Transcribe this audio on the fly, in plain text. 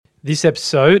This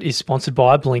episode is sponsored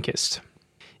by Blinkist.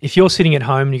 If you're sitting at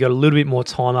home and you've got a little bit more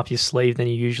time up your sleeve than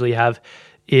you usually have,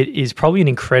 it is probably an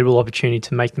incredible opportunity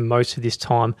to make the most of this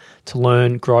time to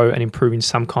learn, grow, and improve in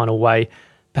some kind of way,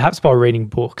 perhaps by reading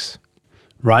books.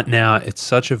 Right now, it's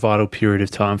such a vital period of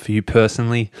time for you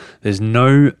personally. There's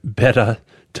no better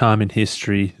time in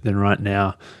history than right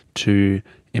now to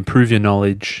improve your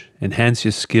knowledge, enhance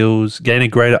your skills, gain a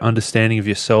greater understanding of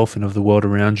yourself and of the world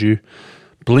around you.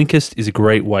 Blinkist is a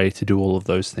great way to do all of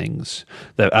those things.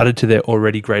 They've added to their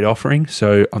already great offering,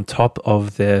 so on top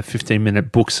of their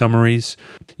 15-minute book summaries,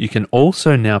 you can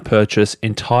also now purchase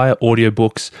entire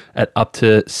audiobooks at up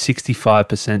to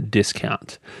 65%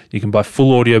 discount. You can buy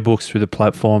full audiobooks through the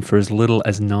platform for as little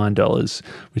as $9,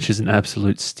 which is an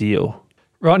absolute steal.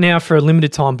 Right now, for a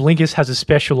limited time, Blinkist has a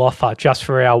special offer just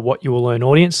for our What You Will Learn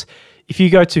audience. If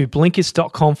you go to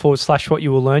blinkist.com/what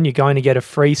you will learn, you're going to get a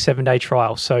free 7-day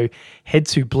trial. So head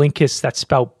to Blinkist, that's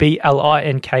spelled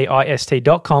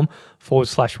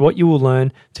BLINKIST.com/what you will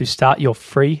learn to start your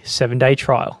free 7-day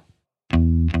trial.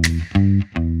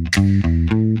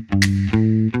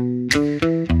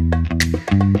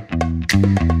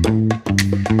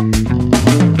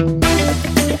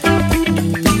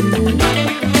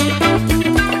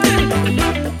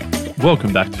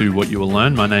 Welcome back to What You Will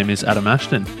Learn. My name is Adam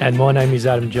Ashton. And my name is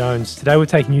Adam Jones. Today we're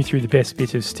taking you through the best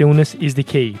bits of Stillness is the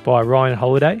Key by Ryan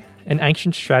Holiday, an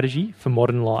ancient strategy for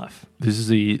modern life. This is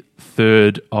the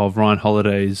third of Ryan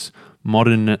Holiday's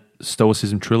modern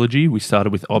Stoicism trilogy. We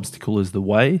started with Obstacle is the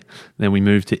Way, then we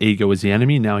moved to Ego is the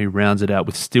Enemy. Now he rounds it out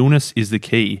with Stillness is the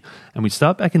Key. And we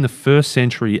start back in the 1st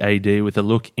century AD with a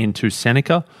look into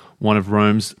Seneca, one of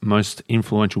Rome's most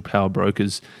influential power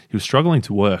brokers. He was struggling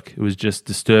to work. It was just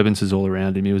disturbances all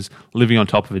around him. He was living on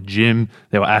top of a gym.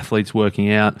 There were athletes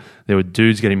working out. There were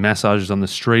dudes getting massages on the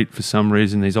street for some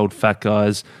reason, these old fat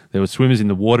guys. There were swimmers in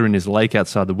the water in his lake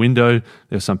outside the window.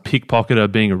 There was some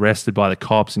pickpocketer being arrested by the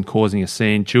cops and causing a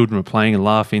scene. Children were playing and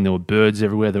laughing. There were birds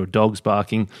everywhere. There were dogs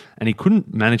barking. And he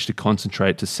couldn't manage to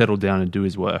concentrate, to settle down and do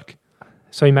his work.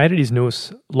 So he made it his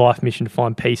newest life mission to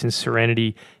find peace and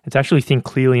serenity and to actually think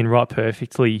clearly and write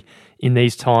perfectly in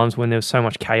these times when there was so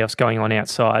much chaos going on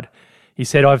outside. He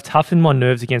said, "I've toughened my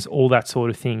nerves against all that sort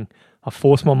of thing. I've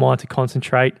forced my mind to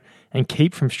concentrate and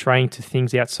keep from straying to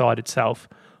things outside itself.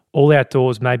 All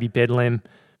outdoors may be bedlam,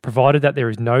 provided that there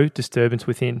is no disturbance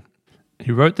within."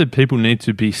 He wrote that people need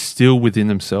to be still within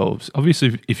themselves.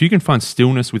 Obviously, if you can find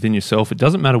stillness within yourself, it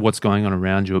doesn't matter what's going on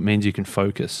around you. It means you can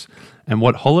focus. And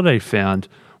what Holiday found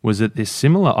was that this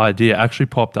similar idea actually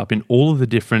popped up in all of the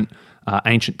different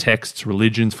ancient texts,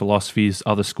 religions, philosophies,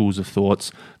 other schools of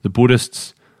thoughts. The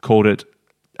Buddhists called it,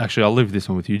 actually, I'll leave this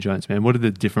one with you, Jones, man. What did the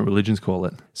different religions call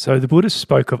it? So the Buddhists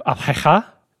spoke of Abheka,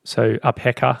 so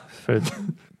Abheka for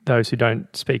those who don't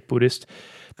speak Buddhist.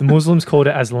 The Muslims called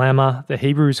it as Lama. The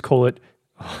Hebrews call it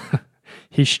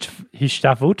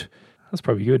Hishtafut. That's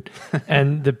probably good.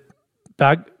 And the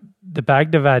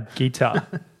Bhagavad Gita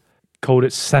called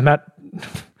it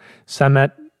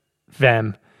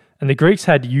Samatvam. And the Greeks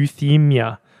had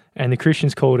euthymia, and the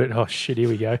Christians called it, oh shit, here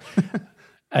we go,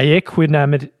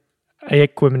 Aequanimous.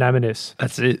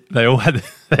 That's it. They all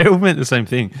meant the same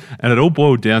thing. And it all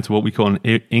boiled down to what we call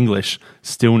in English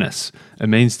stillness. It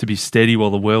means to be steady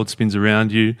while the world spins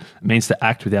around you. It means to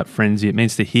act without frenzy. It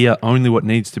means to hear only what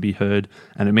needs to be heard.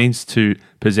 And it means to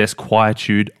possess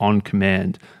quietude on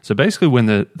command. So basically when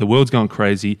the world's going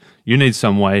crazy, you need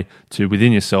some way to,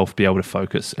 within yourself, be able to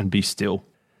focus and be still.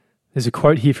 There's a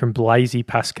quote here from Blaise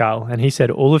Pascal, and he said,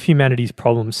 "All of humanity's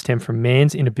problems stem from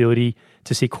man's inability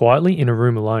to sit quietly in a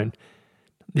room alone."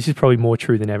 This is probably more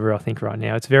true than ever, I think, right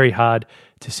now. It's very hard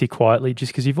to sit quietly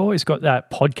just because you've always got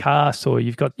that podcast or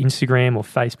you've got Instagram or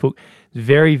Facebook. It's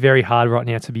very, very hard right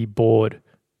now to be bored.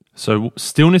 So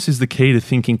stillness is the key to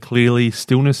thinking clearly.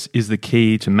 Stillness is the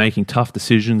key to making tough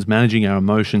decisions, managing our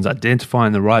emotions,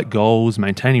 identifying the right goals,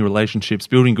 maintaining relationships,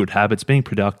 building good habits, being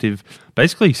productive.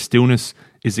 Basically, stillness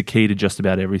is the key to just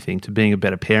about everything, to being a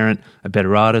better parent, a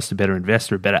better artist, a better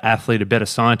investor, a better athlete, a better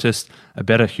scientist, a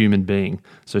better human being.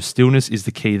 So stillness is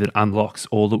the key that unlocks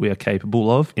all that we are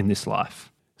capable of in this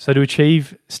life. So to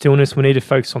achieve stillness, we need to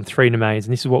focus on 3 domains,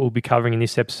 and this is what we'll be covering in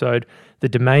this episode: the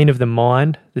domain of the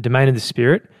mind, the domain of the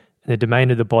spirit, and the domain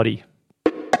of the body.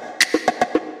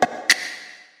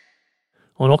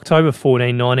 On October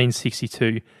 14,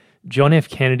 1962, John F.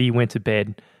 Kennedy went to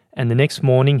bed, and the next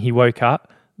morning he woke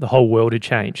up, the whole world had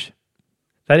changed.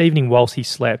 That evening, whilst he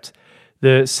slept,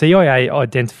 the CIA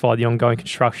identified the ongoing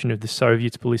construction of the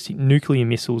Soviets' ballistic nuclear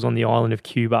missiles on the island of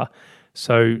Cuba.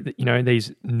 So,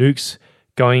 these nukes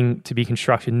going to be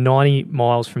constructed 90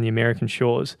 miles from the American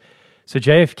shores. So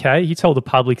JFK, he told the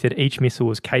public that each missile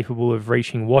was capable of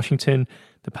reaching Washington,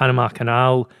 the Panama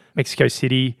Canal, Mexico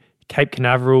City, Cape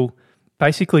Canaveral,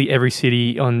 basically every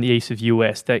city on the east of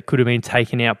US that could have been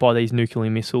taken out by these nuclear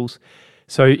missiles.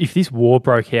 So if this war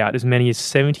broke out, as many as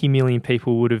 70 million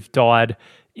people would have died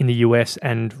in the US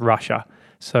and Russia.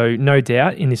 So no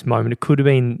doubt in this moment, it could have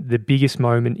been the biggest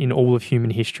moment in all of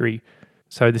human history.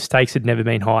 So the stakes had never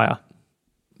been higher.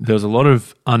 There was a lot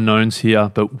of unknowns here,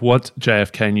 but what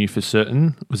JFK knew for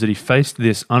certain was that he faced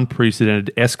this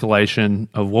unprecedented escalation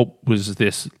of what was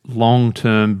this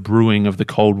long-term brewing of the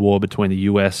Cold War between the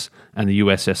US and the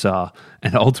USSR.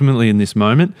 And ultimately in this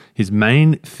moment, his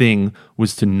main thing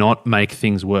was to not make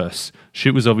things worse.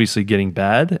 Shit was obviously getting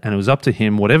bad, and it was up to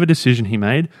him, whatever decision he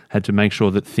made, had to make sure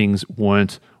that things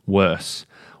weren't worse.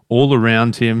 All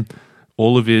around him,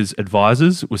 all of his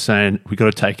advisors were saying, we got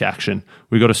to take action.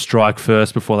 We got to strike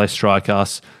first before they strike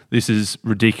us. This is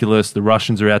ridiculous. The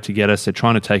Russians are out to get us. They're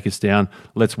trying to take us down.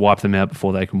 Let's wipe them out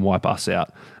before they can wipe us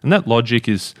out. And that logic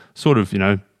is sort of,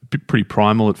 pretty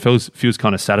primal. It feels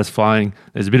kind of satisfying.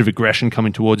 There's a bit of aggression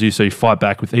coming towards you, so you fight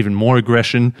back with even more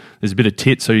aggression. There's a bit of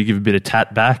tit, so you give a bit of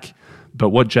tat back. But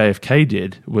what JFK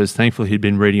did was, thankfully, he'd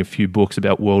been reading a few books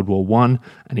about World War I,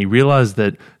 and he realized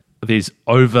that these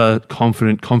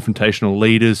overconfident confrontational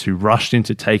leaders who rushed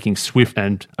into taking swift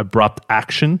and abrupt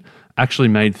action actually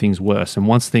made things worse. And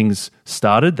once things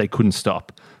started, they couldn't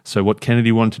stop. So what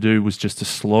Kennedy wanted to do was just to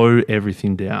slow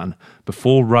everything down.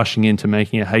 Before rushing into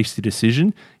making a hasty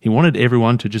decision, he wanted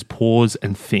everyone to just pause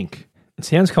and think. It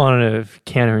sounds kind of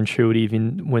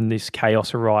counterintuitive when this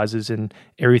chaos arises and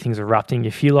everything's erupting.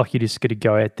 You feel like you just got to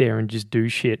go out there and just do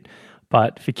shit.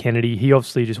 But for Kennedy, he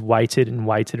obviously just waited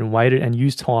and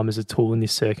used time as a tool in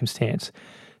this circumstance.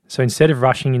 So instead of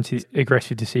rushing into this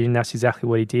aggressive decision, that's exactly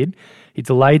what he did. He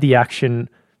delayed the action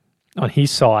on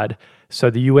his side so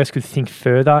the US could think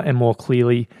further and more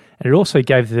clearly. And it also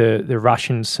gave the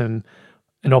Russians an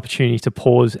opportunity to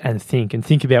pause and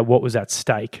think about what was at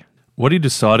stake. What he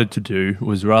decided to do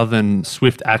was, rather than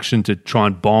swift action to try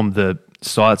and bomb the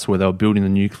sites where they were building the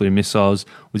nuclear missiles,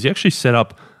 was he actually set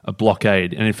up a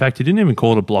blockade. And in fact, he didn't even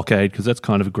call it a blockade because that's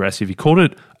kind of aggressive. He called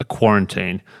it a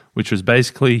quarantine, which was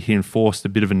basically he enforced a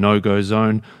bit of a no-go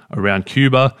zone around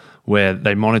Cuba where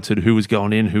they monitored who was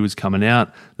going in, who was coming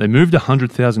out. They moved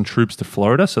 100,000 troops to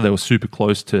Florida, so they were super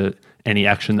close to any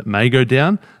action that may go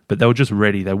down, but they were just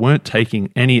ready. They weren't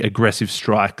taking any aggressive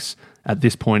strikes at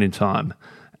this point in time.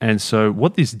 And so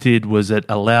what this did was it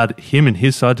allowed him and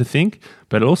his side to think,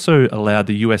 but it also allowed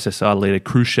the USSR leader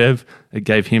Khrushchev, it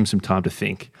gave him some time to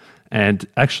think. And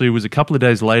actually it was a couple of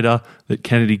days later that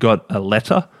Kennedy got a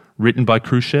letter written by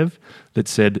Khrushchev that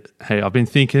said, hey, I've been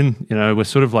thinking,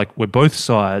 we're both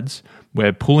sides,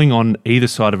 we're pulling on either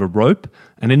side of a rope,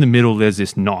 and in the middle there's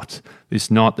this knot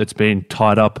that's been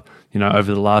tied up,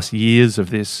 over the last years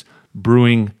of this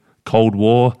brewing Cold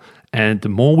War. And the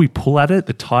more we pull at it,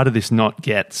 the tighter this knot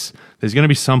gets. There's going to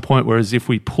be some point where, as if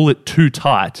we pull it too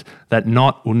tight, that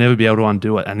knot will never be able to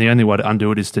undo it. And the only way to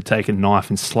undo it is to take a knife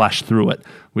and slash through it,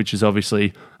 which is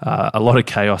obviously a lot of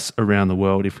chaos around the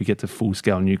world if we get to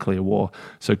full-scale nuclear war.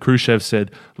 So Khrushchev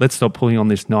said, let's stop pulling on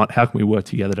this knot. How can we work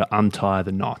together to untie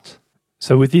the knot?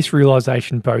 So with this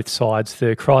realisation, both sides,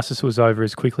 the crisis was over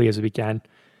as quickly as it began.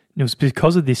 And it was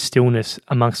because of this stillness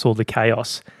amongst all the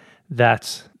chaos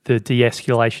that the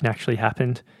de-escalation actually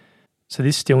happened. So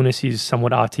this stillness is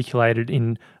somewhat articulated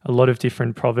in a lot of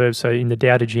different proverbs. So in the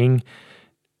Tao Te Ching,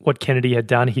 what Kennedy had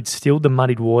done, he'd stilled the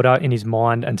muddied water in his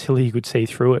mind until he could see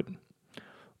through it.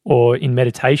 Or in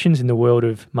Meditations in the world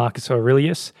of Marcus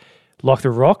Aurelius, like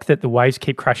the rock that the waves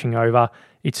keep crashing over,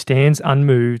 it stands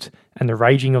unmoved and the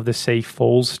raging of the sea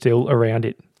falls still around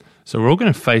it. So we're all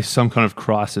going to face some kind of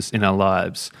crisis in our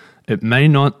lives. It may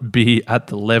not be at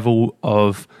the level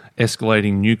of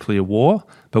escalating nuclear war,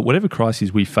 but whatever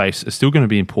crises we face are still going to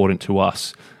be important to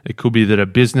us. It could be that a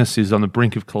business is on the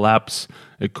brink of collapse.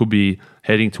 It could be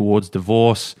heading towards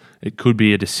divorce. It could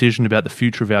be a decision about the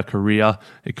future of our career.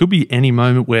 It could be any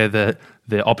moment where the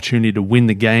opportunity to win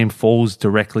the game falls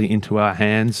directly into our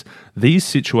hands. These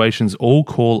situations all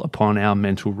call upon our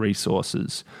mental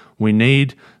resources. We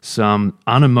need some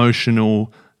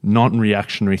unemotional,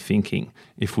 non-reactionary thinking.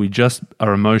 If we just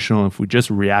are emotional, if we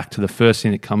just react to the first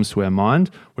thing that comes to our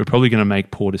mind, we're probably going to make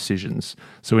poor decisions.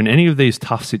 So in any of these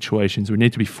tough situations, we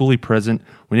need to be fully present.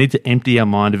 We need to empty our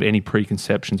mind of any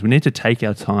preconceptions. We need to take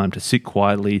our time to sit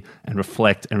quietly and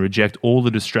reflect and reject all the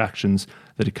distractions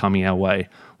that are coming our way.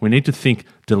 We need to think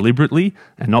deliberately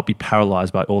and not be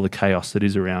paralyzed by all the chaos that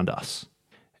is around us.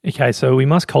 Okay, so we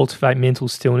must cultivate mental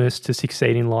stillness to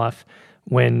succeed in life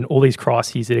when all these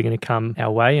crises that are going to come our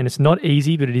way. And it's not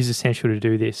easy, but it is essential to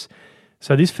do this.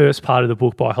 So this first part of the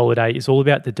book by Holiday is all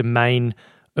about the domain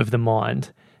of the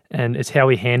mind, and it's how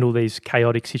we handle these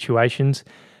chaotic situations.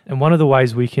 And one of the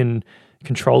ways we can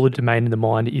control the domain of the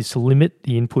mind is to limit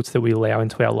the inputs that we allow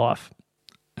into our life.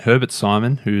 Herbert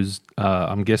Simon, who's,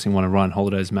 I'm guessing, one of Ryan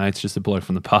Holiday's mates, just a bloke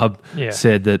from the pub, Yeah.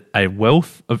 said that a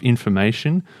wealth of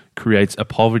information creates a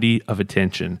poverty of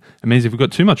attention. It means if we've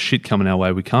got too much shit coming our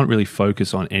way, we can't really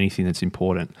focus on anything that's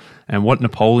important. And what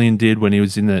Napoleon did when he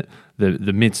was in the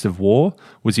midst of war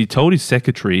was he told his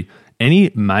secretary,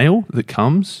 any mail that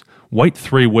comes, wait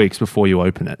 3 weeks before you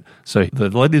open it. So the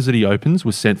letters that he opens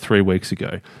was sent 3 weeks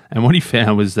ago. And what he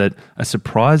found was that a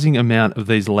surprising amount of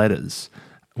these letters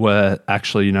were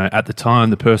actually, at the time,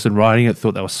 the person writing it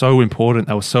thought they were so important,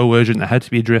 they were so urgent, they had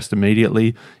to be addressed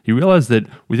immediately. He realized that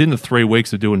within the 3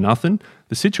 weeks of doing nothing,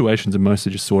 the situations have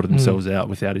mostly just sorted themselves out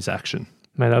without his action.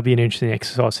 Mate, that'll be an interesting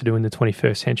exercise to do in the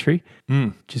 21st century.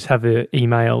 Just have the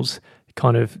emails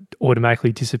kind of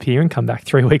automatically disappear and come back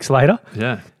 3 weeks later.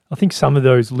 Yeah. I think some of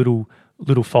those little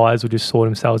fires will just sort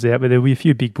themselves out, but there'll be a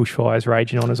few big bushfires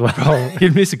raging on as well.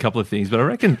 You'd miss a couple of things, but I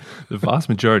reckon the vast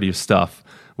majority of stuff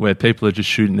where people are just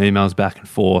shooting emails back and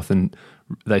forth and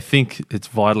they think it's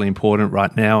vitally important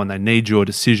right now and they need your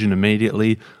decision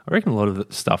immediately, I reckon a lot of the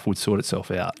stuff would sort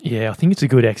itself out. Yeah, I think it's a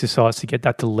good exercise to get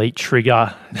that delete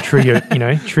trigger,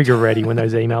 trigger ready when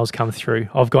those emails come through.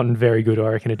 I've gotten very good, I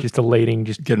reckon, at just deleting,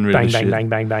 just getting rid bang, of the bang, shit. bang,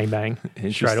 bang, bang, bang,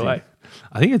 bang, straight away.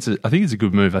 I think it's a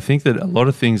good move. I think that a lot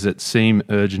of things that seem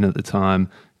urgent at the time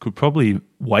could probably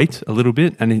wait a little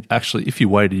bit. And actually, if you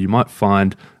waited, you might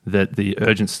find that the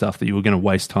urgent stuff that you were going to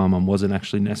waste time on wasn't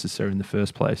actually necessary in the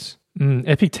first place.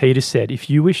 Epictetus said, if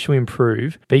you wish to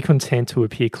improve, be content to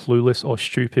appear clueless or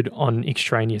stupid on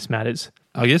extraneous matters.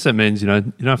 I guess that means, you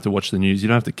don't have to watch the news. You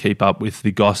don't have to keep up with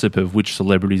the gossip of which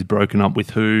celebrity's broken up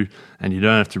with who. And you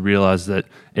don't have to realize that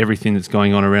everything that's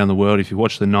going on around the world, if you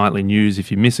watch the nightly news,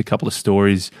 if you miss a couple of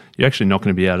stories, you're actually not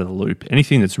going to be out of the loop.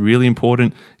 Anything that's really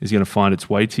important is going to find its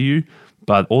way to you.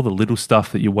 But all the little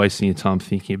stuff that you're wasting your time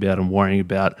thinking about and worrying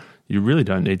about, you really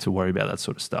don't need to worry about that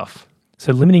sort of stuff.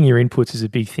 So limiting your inputs is a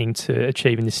big thing to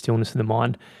achieving the stillness of the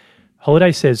mind.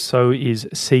 Holiday says so is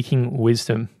seeking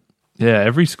wisdom. Yeah,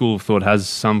 every school of thought has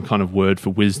some kind of word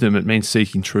for wisdom. It means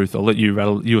seeking truth. I'll let you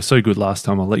rattle. You were so good last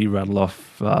time. I'll let you rattle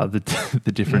off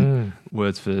the different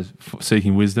words for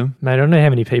seeking wisdom. Mate, I don't know how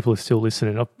many people are still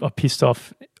listening. I pissed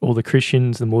off all the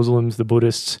Christians, the Muslims, the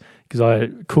Buddhists, because I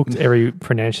cooked every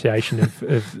pronunciation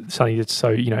of something that's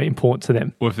so important to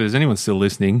them. Well, if there's anyone still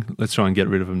listening, let's try and get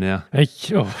rid of them now.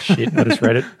 Oh shit! I just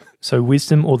read it. So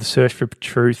wisdom, or the search for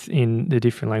truth in the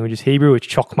different languages. Hebrew, it's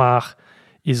chokmah.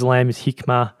 Islam is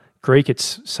hikmah. Greek,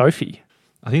 it's Sophie.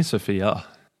 I think it's Sophia.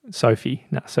 Sophie.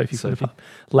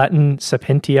 Latin,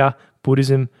 sapientia.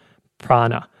 Buddhism,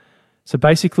 prana. So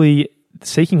basically,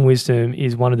 seeking wisdom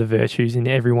is one of the virtues in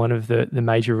every one of the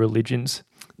major religions.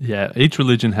 Yeah, each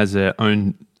religion has their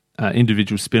own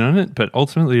individual spin on it, but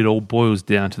ultimately it all boils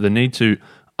down to the need to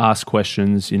ask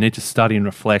questions. You need to study and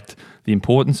reflect, the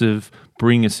importance of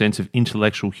bringing a sense of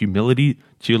intellectual humility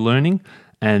to your learning.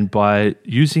 And by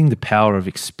using the power of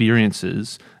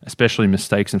experiences, especially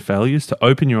mistakes and failures, to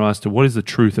open your eyes to what is the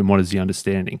truth and what is the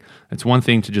understanding. It's one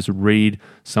thing to just read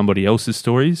somebody else's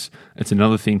stories. It's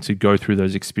another thing to go through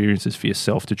those experiences for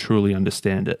yourself to truly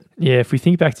understand it. Yeah, if we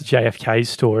think back to JFK's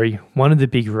story, one of the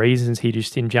big reasons he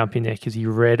just didn't jump in there because he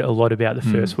read a lot about the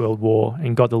First World War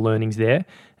and got the learnings there.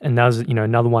 And that was,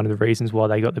 another one of the reasons why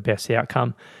they got the best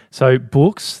outcome. So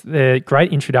books, they're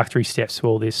great introductory steps to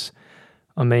all this.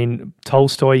 I mean,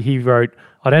 Tolstoy, he wrote,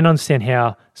 I don't understand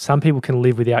how some people can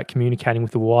live without communicating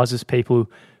with the wisest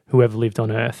people who ever lived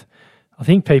on earth. I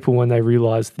think people, when they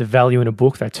realise the value in a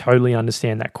book, they totally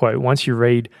understand that quote. Once you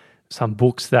read some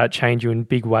books that change you in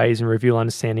big ways and reveal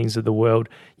understandings of the world,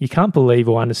 you can't believe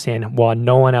or understand why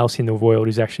no one else in the world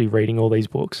is actually reading all these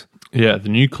books. Yeah, the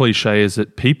new cliche is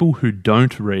that people who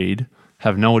don't read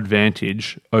have no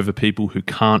advantage over people who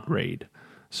can't read.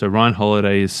 So Ryan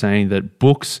Holiday is saying that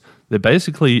books, they're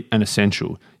basically an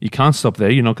essential. You can't stop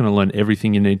there. You're not going to learn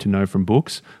everything you need to know from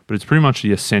books, but it's pretty much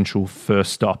the essential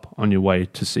first stop on your way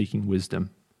to seeking wisdom.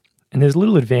 And there's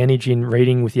little advantage in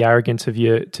reading with the arrogance of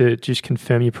to just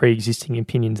confirm your pre-existing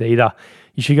opinions either.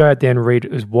 You should go out there and read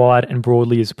as wide and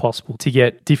broadly as possible to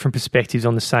get different perspectives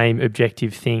on the same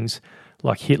objective things.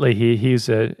 Like Hitler here,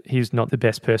 he's not the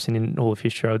best person in all of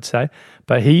history, I would say,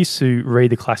 but he used to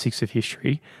read the classics of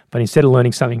history, but instead of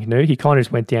learning something new, he kind of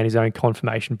just went down his own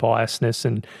confirmation biasness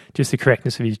and just the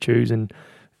correctness of his Jews, and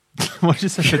What did you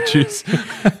say about Jews?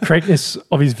 Correctness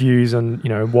of his views on,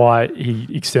 why he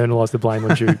externalised the blame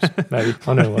on Jews. Maybe.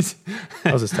 I know what.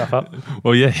 That was a stuff up.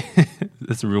 Well, yeah,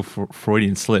 that's a real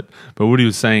Freudian slip. But what he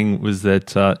was saying was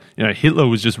that, Hitler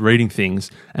was just reading things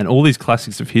and all these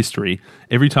classics of history.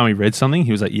 Every time he read something,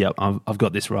 he was like, yeah, I've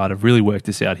got this right. I've really worked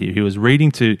this out here. He was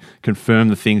reading to confirm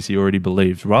the things he already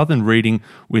believed rather than reading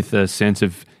with a sense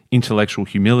of intellectual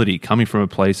humility, coming from a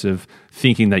place of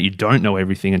thinking that you don't know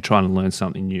everything and trying to learn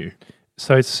something new.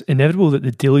 So it's inevitable that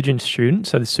the diligent student,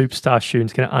 so the superstar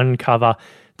student, is going to uncover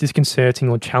disconcerting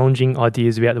or challenging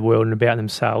ideas about the world and about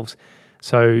themselves.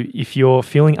 So if you're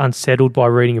feeling unsettled by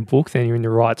reading a book, then you're in the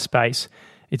right space.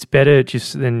 It's better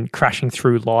just than crashing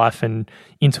through life and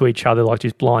into each other like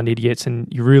just blind idiots, and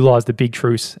you realise the big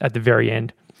truths at the very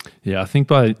end. Yeah, I think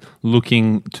by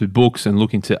looking to books and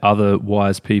looking to other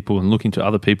wise people and looking to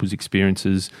other people's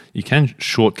experiences, you can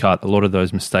shortcut a lot of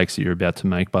those mistakes that you're about to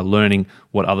make by learning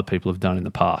what other people have done in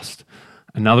the past.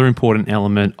 Another important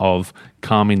element of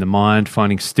calming the mind,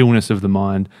 finding stillness of the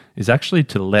mind, is actually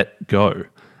to let go.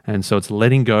 And so it's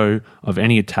letting go of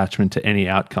any attachment to any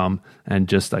outcome and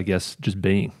just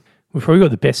being. We've probably got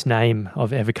the best name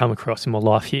I've ever come across in my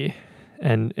life here,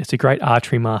 and it's a great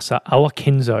archery master, Awa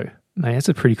Kenzo. Mate, that's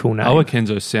a pretty cool name. Awa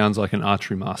Kenzo sounds like an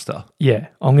archery master. Yeah,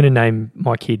 I'm going to name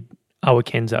my kid Awa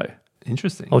Kenzo.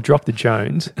 Interesting. I'll drop the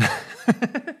Jones.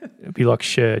 It'll be like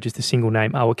Sher, just a single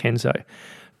name, Awa Kenzo.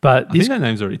 But I think that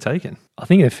name's already taken. I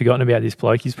think they've forgotten about this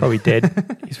bloke. He's probably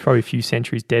dead. He's probably a few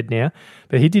centuries dead now.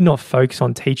 But he did not focus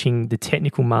on teaching the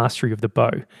technical mastery of the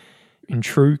bow. In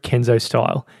true Kenzo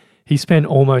style, he spent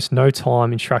almost no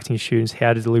time instructing his students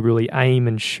how to deliberately aim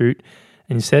and shoot.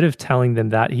 And instead of telling them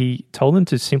that, he told them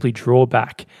to simply draw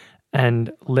back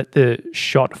and let the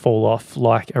shot fall off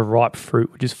like a ripe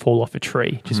fruit would just fall off a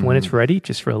tree. Just when it's ready,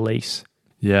 just release.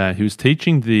 Yeah, he was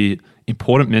teaching the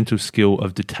important mental skill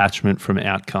of detachment from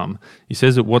outcome. He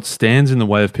says that what stands in the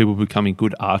way of people becoming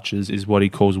good archers is what he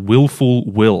calls willful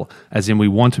will, as in we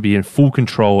want to be in full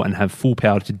control and have full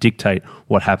power to dictate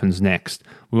what happens next.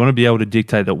 We want to be able to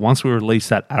dictate that once we release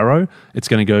that arrow, it's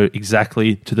going to go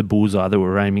exactly to the bullseye that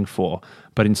we're aiming for.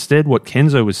 But instead, what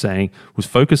Kenzo was saying was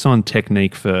focus on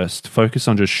technique first. Focus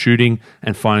on just shooting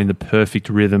and finding the perfect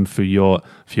rhythm for your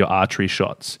archery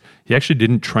shots. He actually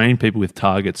didn't train people with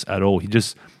targets at all. He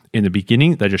just, in the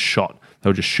beginning, they just shot. They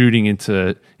were just shooting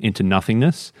into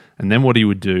nothingness. And then what he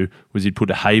would do was he'd put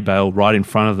a hay bale right in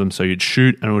front of them so you'd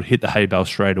shoot and it would hit the hay bale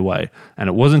straight away. And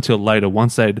it wasn't until later,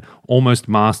 once they'd almost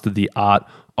mastered the art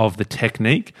of the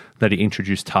technique, that he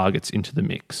introduced targets into the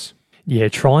mix. Yeah,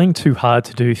 trying too hard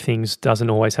to do things doesn't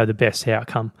always have the best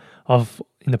outcome. I've,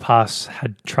 in the past,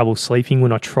 had trouble sleeping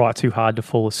when I try too hard to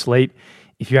fall asleep.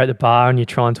 If you're at the bar and you're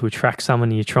trying to attract someone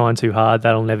and you're trying too hard,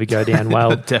 that'll never go down well.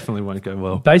 That definitely won't go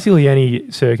well. Basically, any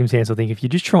circumstance, I think, if you're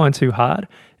just trying too hard,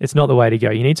 it's not the way to go.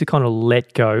 You need to kind of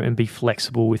let go and be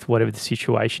flexible with whatever the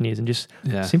situation is and just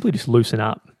simply just loosen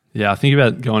up. Yeah, I think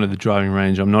about going to the driving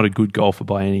range. I'm not a good golfer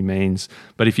by any means,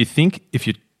 but if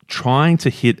you're trying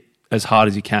to hit as hard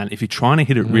as you can, if you're trying to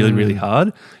hit it really, really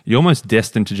hard, you're almost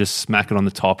destined to just smack it on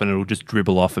the top and it'll just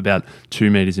dribble off about 2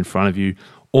 meters in front of you.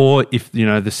 Or if,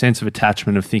 the sense of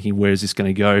attachment of thinking, where is this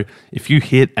going to go? If you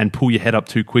hit and pull your head up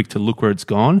too quick to look where it's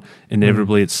gone,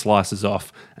 inevitably it slices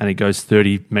off and it goes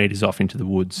 30 meters off into the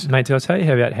woods. Mate, did I tell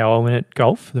you about how I went at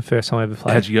golf the first time I ever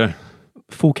played? How'd you go?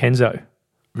 Full Kenzo.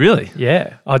 Really?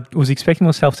 Yeah. I was expecting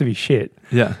myself to be shit.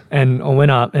 Yeah. And I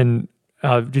went up and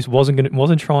I just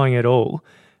wasn't trying at all.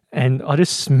 And I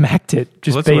just smacked it,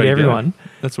 just beat everyone.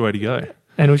 That's the way to go.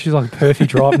 And it was just like a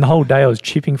perfect drive. And the whole day I was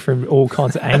chipping from all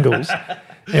kinds of angles.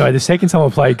 Anyway, the second time I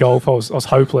played golf, I was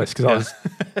hopeless because I was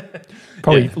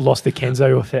probably lost the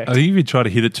Kenzo effect. I think if you try to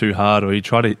hit it too hard or you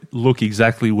try to look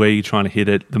exactly where you're trying to hit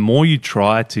it, the more you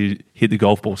try to hit the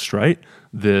golf ball straight,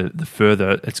 the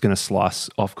further it's going to slice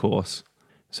off course.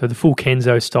 So the full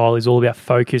Kenzo style is all about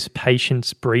focus,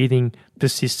 patience, breathing,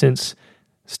 persistence,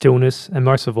 stillness, and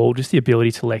most of all, just the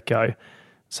ability to let go.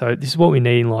 So this is what we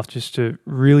need in life, just to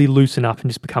really loosen up and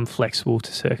just become flexible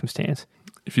to circumstance.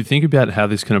 If you think about how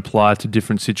this can apply to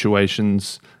different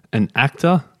situations,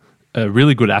 a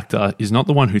really good actor is not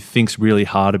the one who thinks really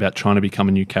hard about trying to become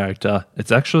a new character.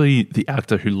 It's actually the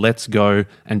actor who lets go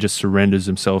and just surrenders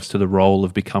themselves to the role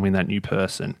of becoming that new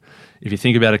person. If you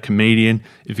think about a comedian,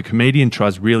 if a comedian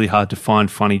tries really hard to find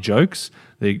funny jokes,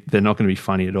 they're not going to be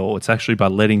funny at all. It's actually by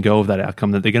letting go of that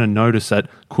outcome that they're going to notice that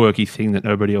quirky thing that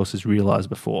nobody else has realized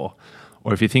before.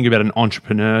 Or if you think about an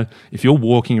entrepreneur, if you're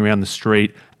walking around the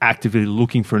street actively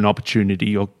looking for an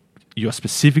opportunity, you're you're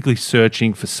specifically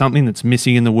searching for something that's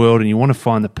missing in the world and you want to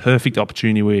find the perfect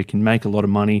opportunity where you can make a lot of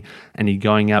money and you're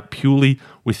going out purely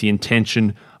with the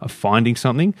intention of finding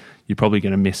something, you're probably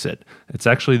going to miss it. It's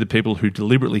actually the people who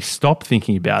deliberately stop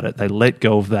thinking about it, they let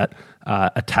go of that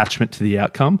attachment to the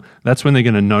outcome. That's when they're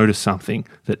going to notice something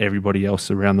that everybody else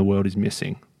around the world is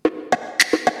missing.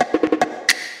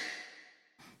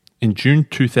 In June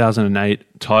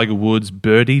 2008, Tiger Woods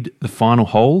birdied the final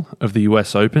hole of the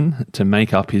US Open to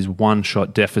make up his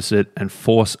one-shot deficit and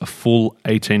force a full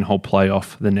 18-hole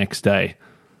playoff the next day.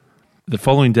 The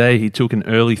following day, he took an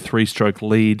early 3-stroke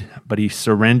lead, but he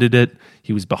surrendered it.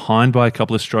 He was behind by a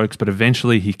couple of strokes, but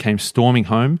eventually he came storming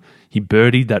home. He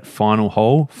birdied that final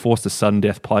hole, forced a sudden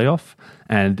death playoff,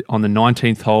 and on the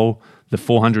 19th hole, the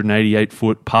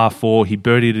 488-foot par 4, he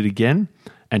birdied it again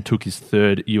and took his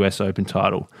third US Open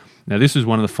title. Now, this is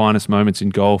one of the finest moments in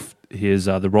golf. Here's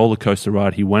the roller coaster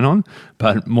ride he went on.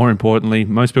 But more importantly,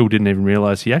 most people didn't even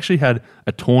realize he actually had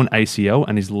a torn ACL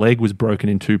and his leg was broken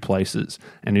in 2 places.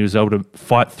 And he was able to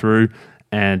fight through.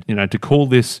 And, to call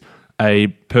this a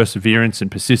perseverance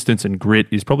and persistence and grit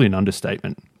is probably an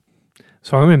understatement.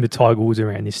 So I remember Tiger Woods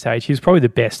around this stage. He was probably the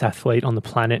best athlete on the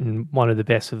planet and one of the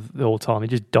best of all time. He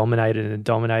just dominated and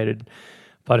dominated.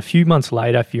 But a few months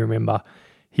later, if you remember,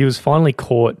 he was finally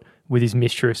caught with his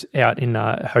mistress out in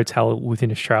a hotel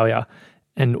within Australia,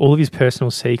 and all of his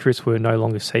personal secrets were no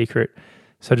longer secret.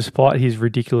 So despite his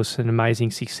ridiculous and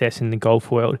amazing success in the golf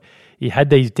world, he had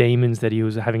these demons that he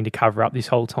was having to cover up this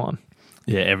whole time.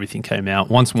 Yeah, everything came out.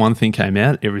 Once one thing came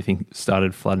out, everything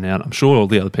started flooding out. I'm sure all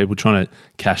the other people trying to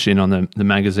cash in on the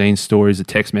magazine stories, the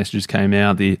text messages came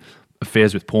out, the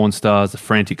affairs with porn stars, the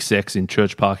frantic sex in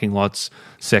church parking lots.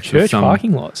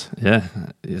 Parking lots? Yeah.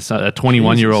 So a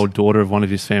 21-year-old daughter of one of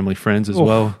his family friends as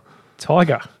well.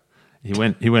 Tiger. He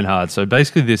went hard. So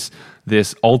basically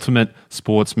this ultimate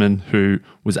sportsman who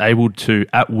was able to,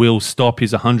 at will, stop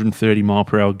his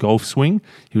 130-mile-per-hour golf swing,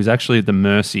 he was actually at the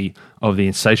mercy of the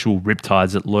insatiable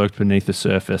riptides that lurked beneath the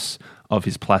surface of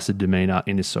his placid demeanour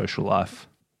in his social life.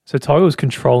 So Tiger was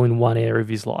controlling one area of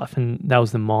his life, and that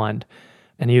was the mind.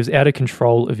 And he was out of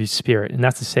control of his spirit. And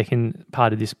that's the second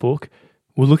part of this book.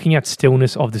 We're looking at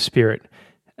stillness of the spirit.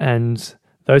 And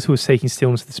those who are seeking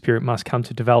stillness of the spirit must come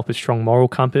to develop a strong moral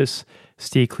compass,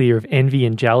 steer clear of envy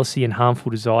and jealousy and harmful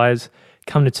desires,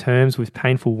 come to terms with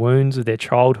painful wounds of their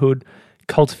childhood,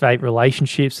 cultivate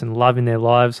relationships and love in their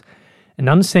lives, and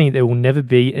understanding that there will never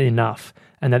be enough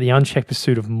and that the unchecked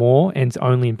pursuit of more ends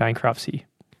only in bankruptcy.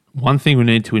 One thing we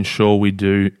need to ensure we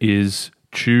do is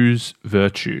choose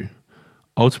virtue.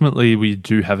 Ultimately, we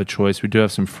do have a choice. We do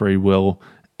have some free will.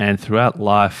 And throughout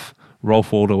life,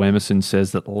 Ralph Waldo Emerson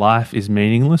says that life is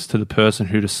meaningless to the person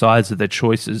who decides that their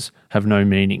choices have no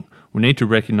meaning. We need to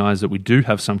recognize that we do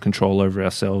have some control over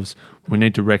ourselves. We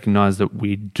need to recognize that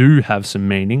we do have some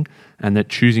meaning and that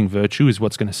choosing virtue is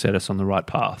what's going to set us on the right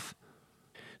path.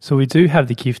 So we do have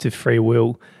the gift of free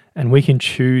will, and we can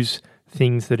choose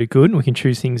things that are good and we can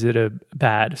choose things that are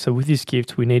bad. So with this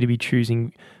gift, we need to be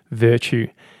choosing virtue.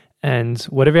 And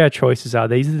whatever our choices are,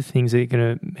 these are the things that are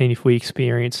going to mean if we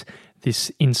experience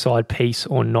this inside peace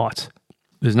or not.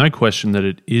 There's no question that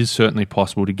it is certainly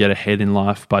possible to get ahead in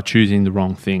life by choosing the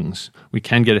wrong things. We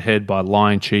can get ahead by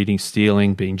lying, cheating,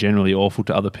 stealing, being generally awful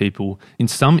to other people. In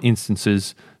some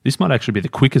instances, this might actually be the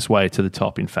quickest way to the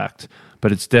top, in fact,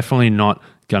 but it's definitely not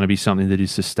going to be something that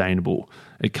is sustainable.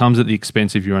 It comes at the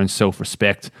expense of your own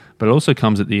self-respect, but it also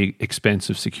comes at the expense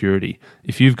of security.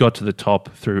 If you've got to the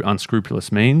top through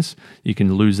unscrupulous means, you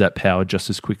can lose that power just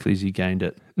as quickly as you gained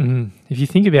it. If you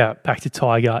think about back to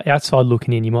Tiger, outside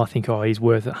looking in, you might think, oh, he's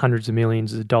worth hundreds of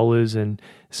millions of dollars and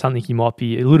something you might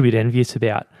be a little bit envious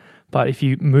about. But if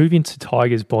you move into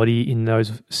Tiger's body in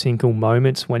those single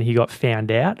moments when he got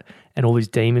found out and all his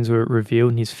demons were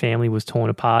revealed and his family was torn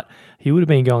apart, he would have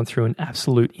been going through an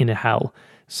absolute inner hell.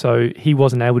 So he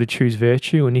wasn't able to choose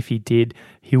virtue, and if he did,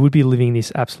 he would be living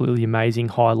this absolutely amazing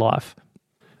high life.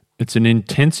 It's an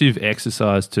intensive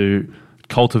exercise to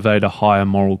cultivate a higher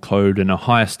moral code and a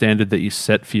higher standard that you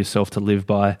set for yourself to live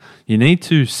by. You need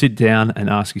to sit down and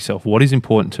ask yourself, what is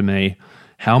important to me?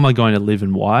 How am I going to live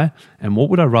and why? And what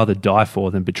would I rather die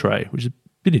for than betray? Which is a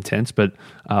bit intense, but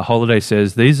Holiday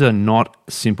says these are not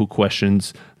simple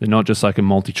questions. They're not just like a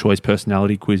multi-choice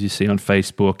personality quiz you see on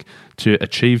Facebook. To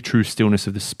achieve true stillness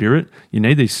of the spirit, you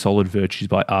need these solid virtues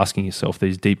by asking yourself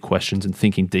these deep questions and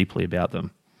thinking deeply about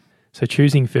them. So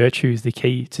choosing virtue is the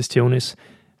key to stillness.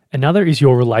 Another is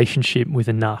your relationship with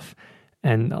enough.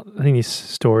 And I think this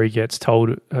story gets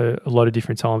told a lot of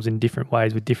different times in different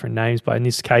ways with different names. But in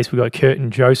this case, we got Kurt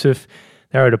and Joseph.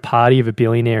 They're at a party of a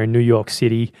billionaire in New York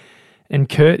City. And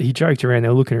Kurt, he joked around, they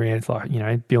were looking around, it's like,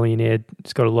 billionaire,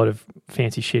 it's got a lot of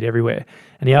fancy shit everywhere.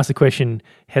 And he asked the question,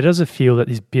 how does it feel that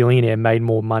this billionaire made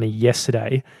more money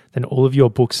yesterday than all of your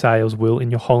book sales will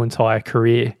in your whole entire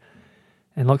career?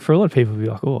 And like for a lot of people, it'll be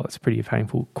like, oh, that's a pretty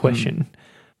painful question.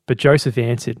 But Joseph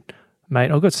answered,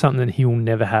 mate, I've got something that he will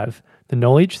never have, the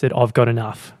knowledge that I've got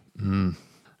enough.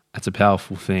 That's a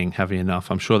powerful thing, having enough.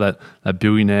 I'm sure that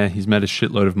billionaire, he's made a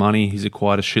shitload of money, he's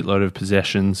acquired a shitload of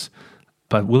possessions,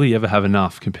 but will he ever have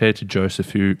enough compared to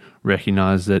Joseph, who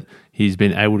recognised that he's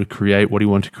been able to create what he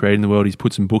wanted to create in the world, he's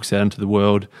put some books out into the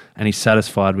world, and he's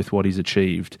satisfied with what he's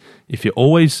achieved. If you're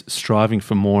always striving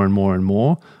for more and more and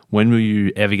more, when will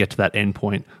you ever get to that end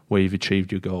point where you've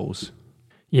achieved your goals?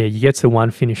 Yeah, you get to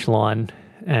one finish line,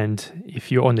 and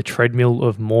if you're on the treadmill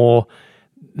of more,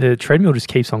 the treadmill just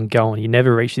keeps on going. You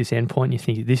never reach this end point. You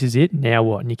think, this is it, now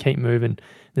what? And you keep moving.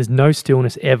 There's no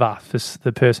stillness ever for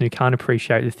the person who can't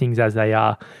appreciate the things as they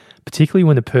are, particularly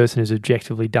when the person has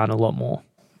objectively done a lot more.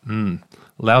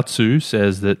 Lao Tzu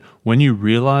says that when you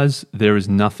realize there is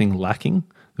nothing lacking,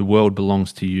 the world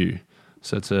belongs to you.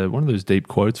 So it's one of those deep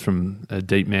quotes from a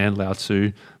deep man, Lao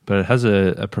Tzu, but it has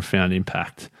a profound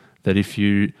impact. That if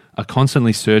you are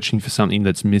constantly searching for something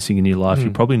that's missing in your life,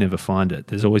 you'll probably never find it.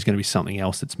 There's always going to be something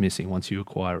else that's missing once you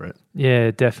acquire it.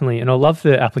 Yeah, definitely. And I love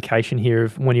the application here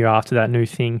of when you're after that new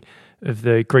thing of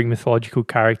the Greek mythological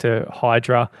character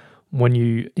Hydra. When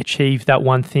you achieve that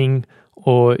one thing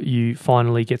or you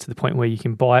finally get to the point where you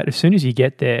can buy it, as soon as you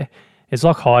get there, it's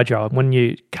like Hydra. When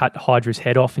you cut Hydra's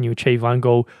head off and you achieve one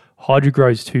goal, Hydra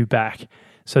grows two back.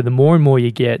 So the more and more you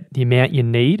get, the amount you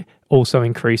need also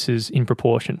increases in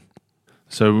proportion.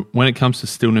 So when it comes to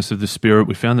stillness of the spirit,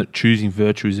 we found that choosing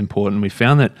virtue is important. We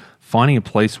found that finding a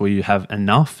place where you have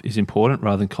enough is important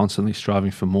rather than constantly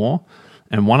striving for more.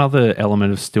 And one other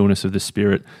element of stillness of the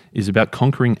spirit is about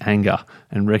conquering anger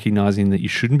and recognizing that you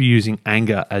shouldn't be using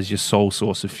anger as your sole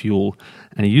source of fuel.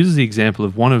 And he uses the example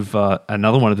of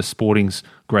another one of the sporting's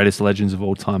greatest legends of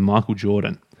all time, Michael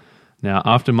Jordan. Now,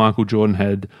 after Michael Jordan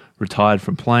had retired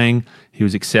from playing, he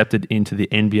was accepted into the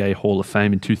NBA Hall of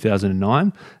Fame in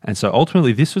 2009. And so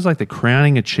ultimately, this was like the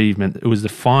crowning achievement. It was the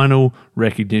final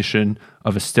recognition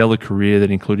of a stellar career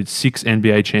that included 6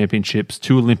 NBA championships,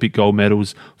 2 Olympic gold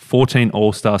medals, 14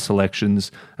 All-Star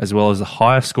selections, as well as the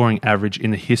highest scoring average in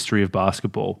the history of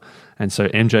basketball. And so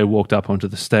MJ walked up onto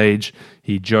the stage.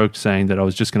 He joked saying that I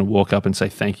was just going to walk up and say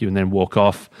thank you and then walk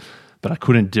off. But I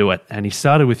couldn't do it. And he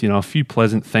started with, a few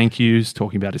pleasant thank yous,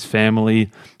 talking about his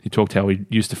family. He talked how he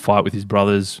used to fight with his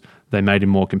brothers. They made him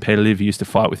more competitive. He used to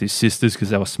fight with his sisters because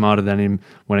they were smarter than him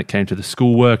when it came to the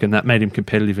schoolwork, and that made him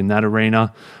competitive in that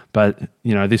arena. But,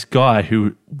 this guy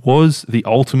who was the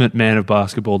ultimate man of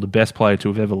basketball, the best player to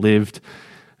have ever lived,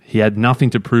 he had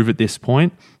nothing to prove at this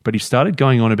point, but he started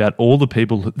going on about all the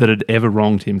people that had ever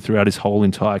wronged him throughout his whole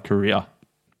entire career.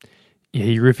 Yeah,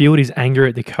 he revealed his anger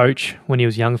at the coach when he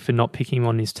was young for not picking him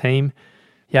on his team.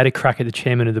 He had a crack at the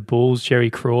chairman of the Bulls, Jerry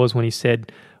Krause, when he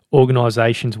said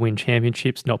organisations win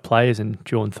championships, not players. And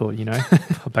Jordan thought,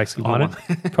 I basically won it.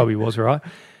 Probably was right.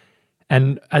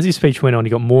 And as his speech went on,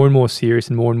 he got more and more serious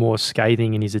and more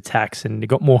scathing in his attacks, and it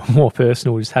got more and more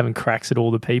personal, just having cracks at all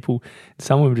the people.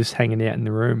 Some were just hanging out in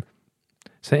the room.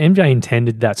 So MJ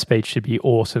intended that speech to be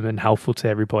awesome and helpful to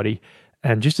everybody,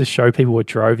 and just to show people what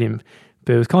drove him.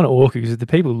 But it was kind of awkward because the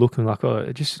people looking like,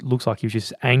 it just looks like he was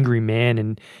just an angry man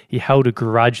and he held a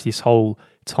grudge this whole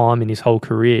time in his whole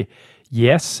career.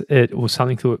 Yes, it was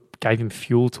something that gave him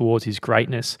fuel towards his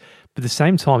greatness, but at the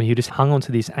same time, he just hung on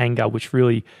to this anger, which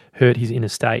really hurt his inner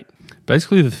state.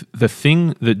 Basically, the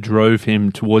thing that drove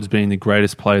him towards being the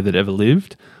greatest player that ever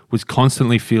lived was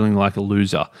constantly feeling like a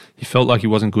loser. He felt like he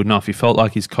wasn't good enough. He felt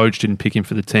like his coach didn't pick him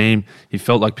for the team. He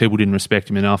felt like people didn't respect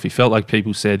him enough. He felt like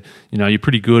people said, you're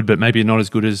pretty good, but maybe you're not as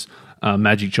good as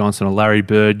Magic Johnson or Larry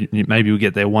Bird. Maybe you'll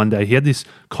get there one day. He had this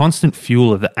constant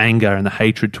fuel of the anger and the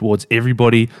hatred towards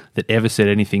everybody that ever said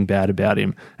anything bad about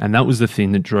him. And that was the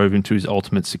thing that drove him to his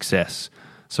ultimate success.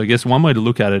 So I guess one way to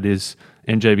look at it is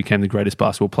MJ became the greatest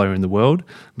basketball player in the world.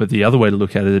 But the other way to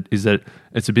look at it is that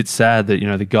it's a bit sad that,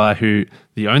 the guy who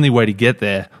the only way to get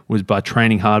there was by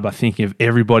training hard, by thinking of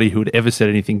everybody who had ever said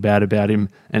anything bad about him.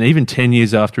 And even 10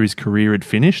 years after his career had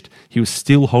finished, he was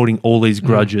still holding all these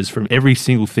grudges from every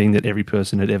single thing that every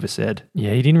person had ever said.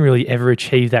 Yeah, he didn't really ever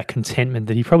achieve that contentment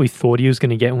that he probably thought he was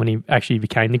going to get when he actually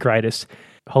became the greatest.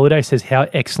 Holiday says, how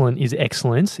excellent is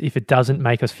excellence if it doesn't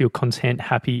make us feel content,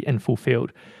 happy, and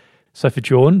fulfilled? So for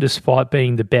Jordan, despite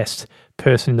being the best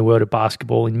person in the world of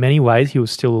basketball, in many ways he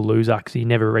was still a loser because he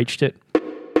never reached it.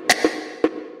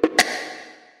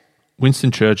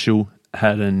 Winston Churchill,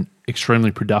 had an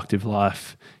extremely productive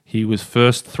life. He was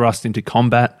first thrust into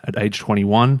combat at age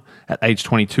 21. At age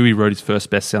 22, he wrote his first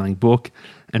best-selling book.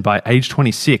 And by age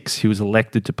 26, he was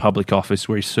elected to public office,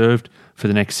 where he served for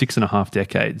the next 6.5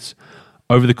 decades.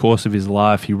 Over the course of his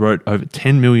life, he wrote over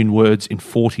 10 million words in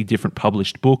 40 different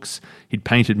published books. He'd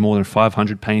painted more than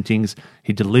 500 paintings.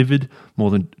 He delivered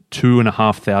more than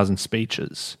 2,500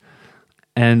 speeches.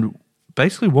 And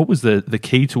basically what was the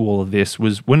key to all of this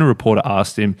was when a reporter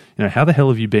asked him, how the hell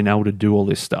have you been able to do all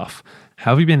this stuff?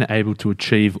 How have you been able to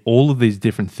achieve all of these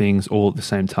different things all at the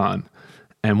same time?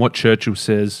 And what Churchill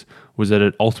says was that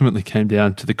it ultimately came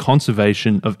down to the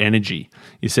conservation of energy.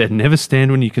 He said, never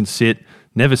stand when you can sit,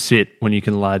 never sit when you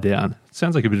can lie down. It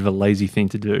sounds like a bit of a lazy thing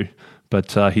to do.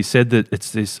 But he said that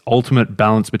it's this ultimate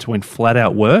balance between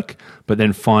flat-out work, but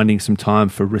then finding some time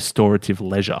for restorative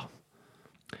leisure.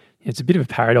 It's a bit of a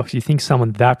paradox. You think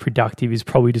someone that productive is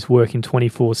probably just working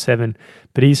 24/7,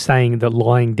 but he's saying that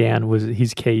lying down was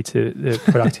his key to the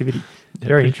productivity.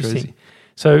 Very interesting. Crazy.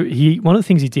 So one of the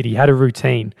things he did, he had a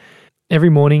routine. Every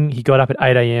morning he got up at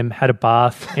 8 a.m, had a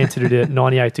bath, entered it at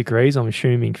 98 degrees, I'm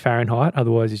assuming Fahrenheit,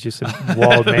 otherwise he's just a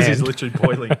wild man. This is literally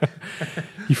boiling.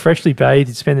 He freshly bathed,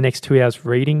 he'd spend the next 2 hours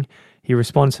reading, he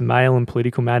responded to mail and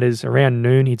political matters. Around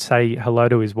noon he'd say hello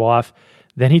to his wife.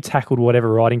 Then he tackled whatever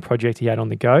writing project he had on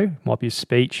the go. Might be a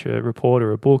speech, a report,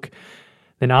 or a book.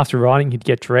 Then after writing, he'd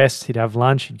get dressed, he'd have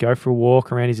lunch, he'd go for a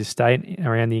walk around his estate,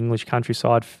 around the English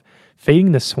countryside,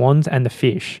 feeding the swans and the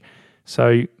fish.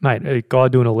 So, mate, a guy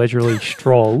doing a leisurely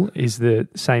stroll is the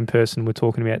same person we're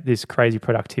talking about, this crazy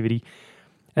productivity.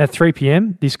 At 3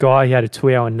 p.m, this guy, he had a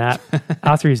 2-hour nap.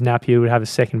 After his nap, he would have a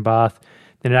second bath.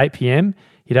 Then at 8 p.m,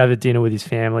 he'd have a dinner with his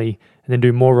family and then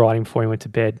do more writing before he went to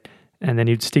bed. And then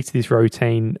he'd stick to this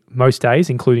routine most days,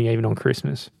 including even on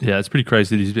Christmas. Yeah, it's pretty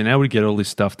crazy that he's been able to get all this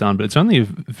stuff done, but it's only a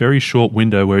very short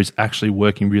window where he's actually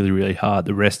working really, really hard.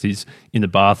 The rest is in the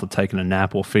bath or taking a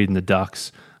nap or feeding the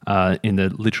ducks, in the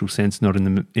literal sense, not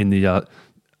in the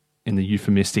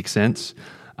euphemistic sense.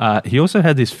 He also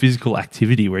had this physical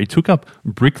activity where he took up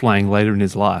bricklaying later in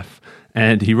his life.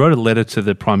 And he wrote a letter to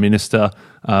the Prime Minister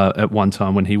at one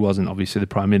time when he wasn't obviously the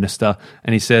Prime Minister.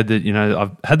 And he said that,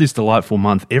 I've had this delightful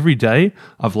month. Every day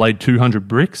I've laid 200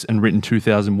 bricks and written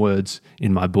 2,000 words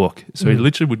in my book. So he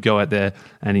literally would go out there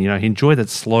and, he enjoyed that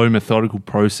slow, methodical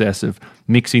process of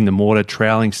mixing the mortar,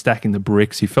 troweling, stacking the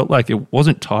bricks. He felt like it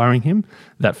wasn't tiring him.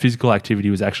 That physical activity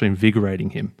was actually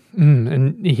invigorating him.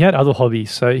 And he had other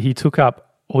hobbies. So he took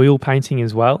up oil painting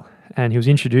as well. And he was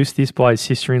introduced to this by his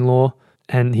sister-in-law.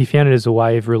 And he found it as a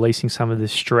way of releasing some of the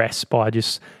stress by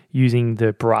just using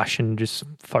the brush and just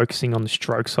focusing on the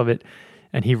strokes of it.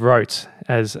 And he wrote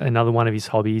as another one of his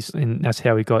hobbies, and that's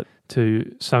how he got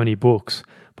to so many books.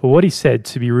 But what he said,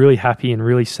 to be really happy and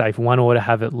really safe, one ought to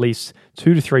have at least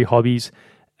 2 to 3 hobbies,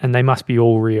 and they must be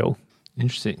all real.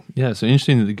 Interesting. Yeah, so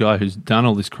interesting that the guy who's done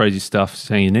all this crazy stuff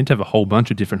saying you need to have a whole bunch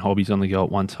of different hobbies on the go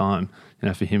at one time.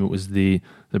 For him, it was the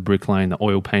bricklaying, the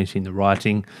oil painting, the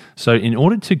writing. So in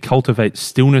order to cultivate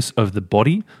stillness of the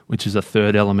body, which is a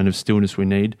third element of stillness we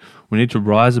need to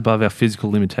rise above our physical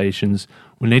limitations.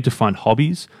 We need to find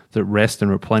hobbies that rest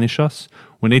and replenish us.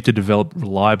 We need to develop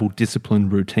reliable,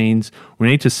 disciplined routines. We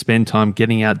need to spend time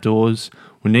getting outdoors.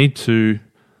 We need to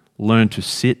learn to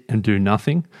sit and do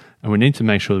nothing. And we need to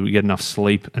make sure that we get enough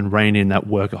sleep and rein in that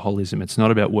workaholism. It's not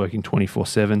about working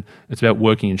 24/7. It's about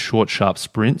working in short, sharp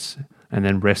sprints and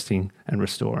then resting and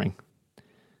restoring.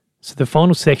 So the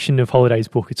final section of Holiday's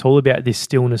book, it's all about this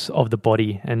stillness of the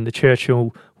body. And the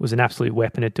Churchill was an absolute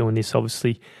weapon at doing this,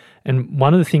 obviously. And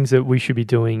one of the things that we should be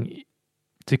doing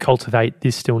to cultivate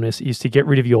this stillness is to get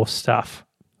rid of your stuff.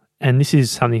 And this is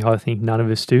something I think none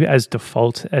of us do. As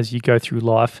default, as you go through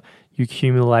life, you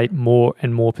accumulate more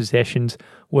and more possessions.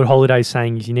 What Holiday's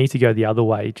saying is you need to go the other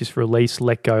way. Just release,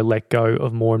 let go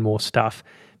of more and more stuff,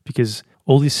 because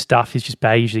all this stuff is just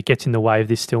baggage that gets in the way of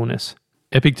this stillness.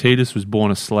 Epictetus was born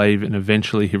a slave and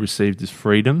eventually he received his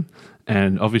freedom.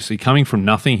 And obviously coming from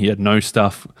nothing, he had no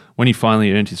stuff. When he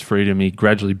finally earned his freedom, he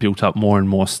gradually built up more and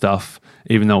more stuff,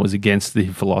 even though it was against the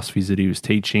philosophies that he was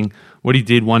teaching. What he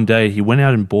did one day, he went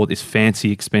out and bought this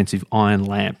fancy, expensive iron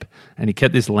lamp. And he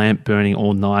kept this lamp burning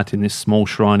all night in this small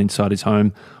shrine inside his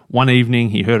home. One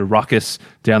evening, he heard a ruckus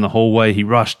down the hallway. He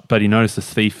rushed, but he noticed the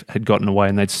thief had gotten away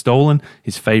and they'd stolen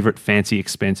his favourite fancy,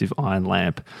 expensive iron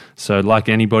lamp. So like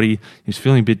anybody, he was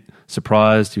feeling a bit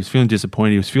surprised. He was feeling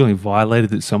disappointed. He was feeling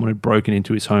violated that someone had broken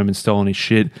into his home and stolen his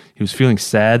shit. He was feeling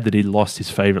sad that he'd lost his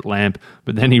favourite lamp.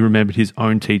 But then he remembered his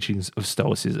own teachings of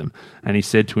Stoicism. And he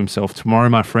said to himself, tomorrow,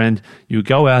 my friend, you would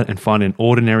go out and find an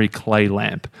ordinary clay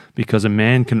lamp because a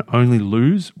man can only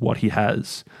lose what he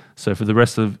has. So for the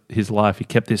rest of his life, he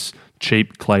kept this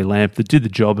cheap clay lamp that did the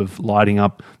job of lighting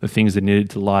up the things that needed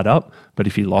to light up. But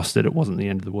if he lost it, it wasn't the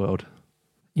end of the world.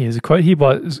 Yeah, there's a quote here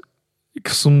by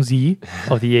Xunzi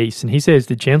of the East, and he says,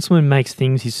 "The gentleman makes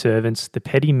things his servants, the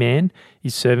petty man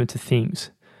is servant to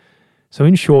things." So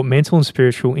in short, mental and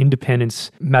spiritual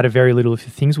independence matter very little if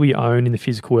the things we own in the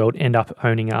physical world end up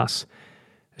owning us.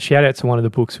 A shout out to one of the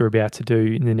books we're about to do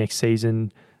in the next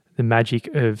season, The Magic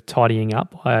of Tidying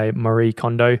Up by Marie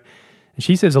Kondo. And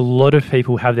she says a lot of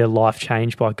people have their life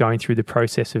changed by going through the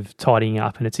process of tidying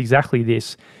up, and it's exactly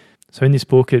this. So in this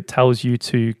book, it tells you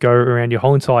to go around your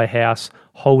whole entire house,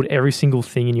 hold every single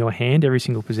thing in your hand, every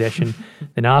single possession,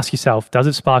 then ask yourself, does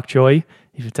it spark joy?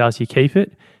 If it does, you keep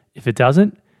it. If it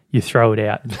doesn't, you throw it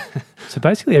out. So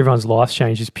basically everyone's life's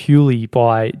changed is purely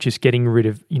by just getting rid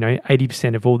of,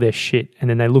 80% of all their shit. And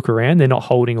then they look around, they're not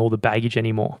holding all the baggage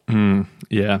anymore.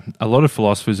 Yeah. A lot of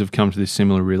philosophers have come to this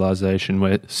similar realization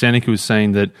where Seneca was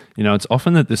saying that, it's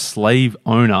often that the slave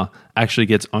owner actually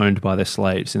gets owned by their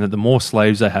slaves, and that the more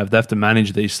slaves they have to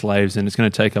manage these slaves, and it's going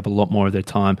to take up a lot more of their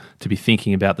time to be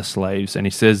thinking about the slaves. And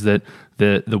he says that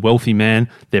the wealthy man,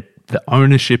 the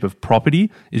ownership of property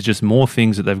is just more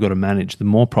things that they've got to manage. The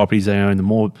more properties they own, the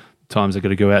more times they've got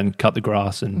to go out and cut the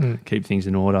grass and keep things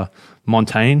in order.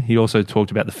 Montaigne, he also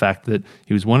talked about the fact that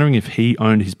he was wondering if he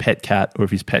owned his pet cat or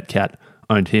if his pet cat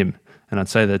owned him. And I'd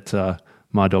say that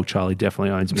my dog Charlie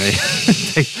definitely owns me.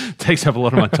 Takes up a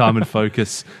lot of my time and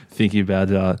focus thinking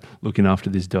about looking after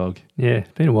this dog. Yeah,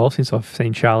 it's been a while since I've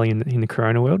seen Charlie in the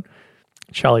Corona world.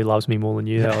 Charlie loves me more than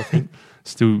you, though, I think.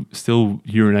 Still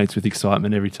urinates with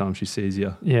excitement every time she sees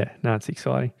you. Yeah, no, it's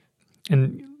exciting.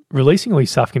 And releasing all your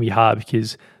stuff can be hard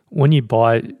because when you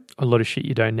buy a lot of shit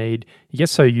you don't need, you get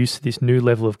so used to this new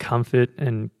level of comfort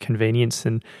and convenience,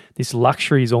 and this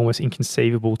luxury is almost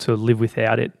inconceivable to live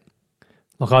without it.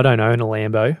 Like, I don't own a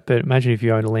Lambo, but imagine if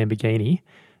you own a Lamborghini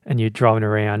and you're driving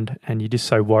around and you're just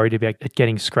so worried about it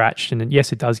getting scratched. And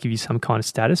yes, it does give you some kind of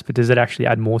status, but does it actually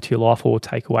add more to your life or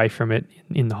take away from it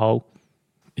in the whole?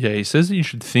 Yeah, he says that you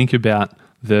should think about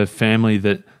the family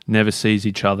that never sees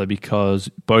each other because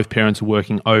both parents are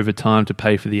working overtime to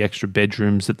pay for the extra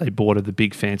bedrooms that they bought at the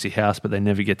big fancy house but they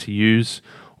never get to use.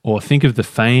 Or think of the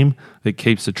fame that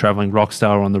keeps the traveling rock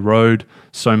star on the road,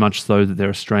 so much so that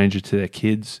they're a stranger to their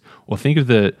kids. Or think of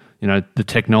the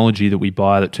technology that we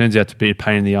buy that turns out to be a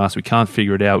pain in the ass. We can't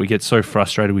figure it out. We get so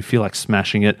frustrated. We feel like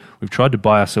smashing it. We've tried to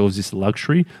buy ourselves this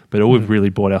luxury, but all we've really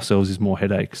bought ourselves is more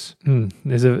headaches.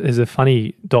 There's a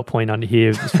funny dot point under here.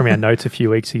 It's from our notes a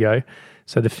few weeks ago.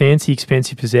 So the fancy,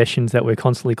 expensive possessions that we're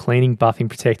constantly cleaning, buffing,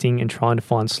 protecting, and trying to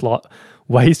find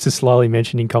ways to slowly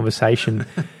mention in conversation.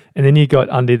 And then you got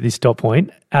under this dot point,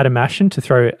 Adam Ashton, to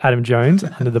throw Adam Jones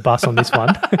under the bus on this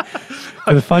one.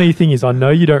 But the funny thing is, I know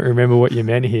you don't remember what you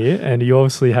meant here, and you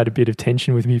obviously had a bit of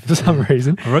tension with me for some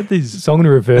reason. I wrote these. So I'm going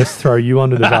to reverse throw you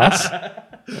under the bus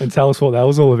and tell us what that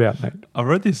was all about, mate. I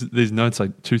wrote these notes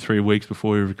like 2-3 weeks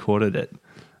before we recorded it.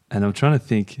 And I'm trying to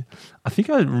think. I think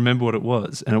I remember what it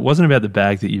was. And it wasn't about the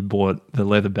bag that you bought, the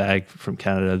leather bag from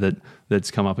Canada that's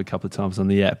come up a couple of times on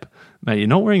the app. Mate, you're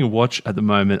not wearing a watch at the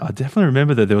moment. I definitely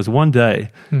remember that there was one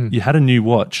day you had a new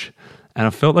watch. And I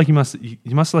felt like you must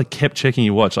have like kept checking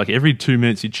your watch. Like every 2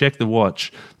 minutes you check the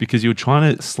watch because you were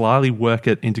trying to slyly work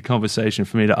it into conversation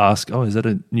for me to ask, oh, is that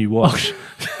a new watch?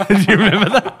 Do you remember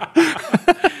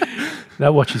that?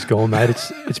 That watch is gone, mate.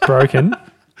 It's broken.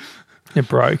 It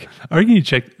broke. I reckon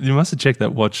you must have checked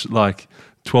that watch like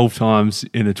 12 times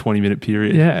in a 20-minute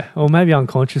period. Yeah, or maybe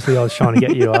unconsciously I was trying to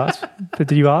get you to ask. But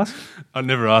did you ask? I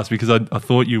never asked because I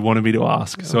thought you wanted me to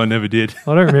ask, so I never did.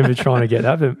 I don't remember trying to get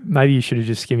that, but maybe you should have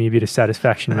just given me a bit of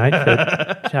satisfaction, mate,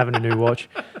 for having a new watch.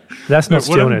 But that's not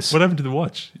stillness. What happened to the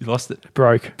watch? You lost it.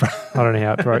 Broke. I don't know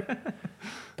how it broke. But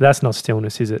that's not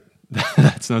stillness, is it?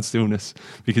 That's not stillness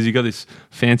because you got this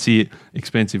fancy,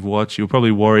 expensive watch. You're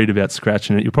probably worried about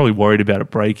scratching it. You're probably worried about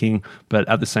it breaking, but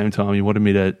at the same time, you wanted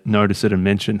me to notice it and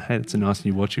mention, hey, that's a nice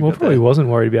new watch. Well, probably wasn't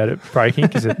worried about it breaking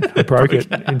because I broke it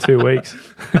in 2 weeks.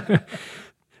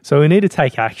 So we need to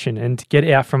take action and get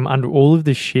out from under all of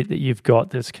the shit that you've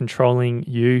got that's controlling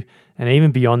you. And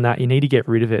even beyond that, you need to get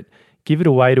rid of it. Give it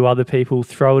away to other people,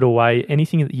 throw it away.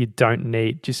 Anything that you don't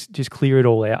need, just clear it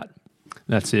all out.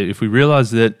 That's it. If we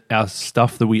realize that our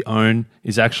stuff that we own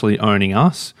is actually owning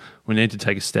us, we need to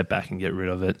take a step back and get rid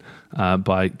of it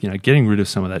by getting rid of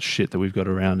some of that shit that we've got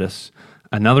around us.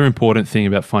 Another important thing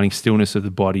about finding stillness of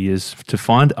the body is to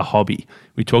find a hobby.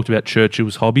 We talked about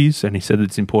Churchill's hobbies, and he said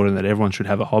it's important that everyone should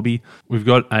have a hobby. We've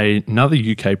got another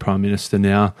UK Prime Minister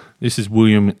now. This is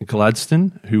William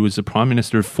Gladstone, who was the Prime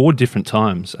Minister of 4 different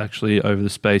times, actually, over the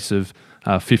space of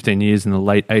 15 years in the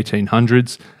late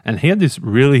 1800s. And he had this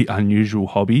really unusual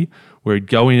hobby where he'd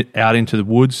go out into the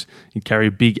woods, he'd carry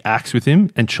a big axe with him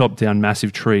and chop down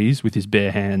massive trees with his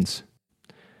bare hands.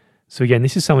 So again,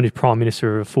 this is someone who's Prime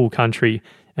Minister of a full country,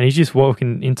 and he's just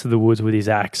walking into the woods with his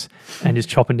axe and just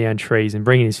chopping down trees and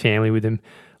bringing his family with him.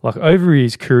 Like over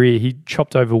his career, he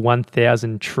chopped over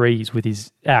 1,000 trees with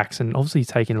his axe, and obviously he's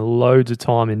taken loads of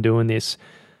time in doing this.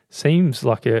 Seems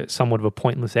like somewhat of a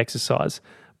pointless exercise,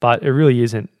 but it really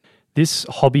isn't. This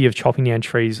hobby of chopping down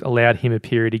trees allowed him a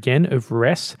period again of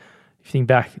rest. If you think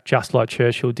back, just like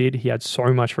Churchill did, he had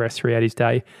so much rest throughout his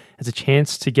day as a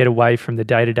chance to get away from the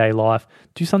day-to-day life,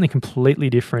 do something completely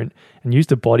different, and use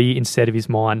the body instead of his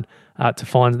mind to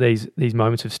find these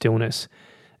moments of stillness.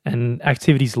 And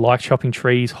activities like chopping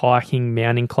trees, hiking,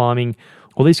 mountain climbing,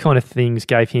 all these kind of things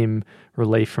gave him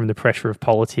relief from the pressure of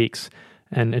politics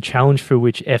and a challenge for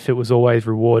which effort was always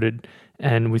rewarded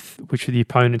and with which the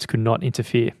opponents could not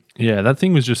interfere. Yeah, that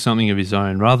thing was just something of his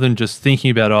own. Rather than just thinking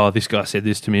about, this guy said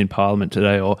this to me in Parliament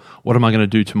today, or what am I going to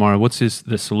do tomorrow? What's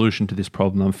the solution to this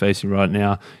problem I'm facing right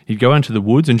now? He'd go into the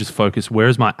woods and just focus, where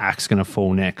is my axe going to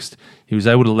fall next? He was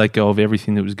able to let go of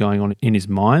everything that was going on in his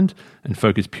mind and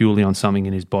focus purely on something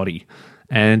in his body.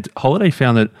 And Holiday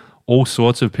found that all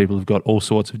sorts of people have got all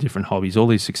sorts of different hobbies, all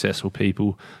these successful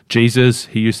people. Jesus,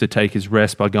 he used to take his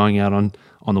rest by going out on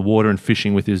the water and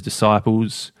fishing with his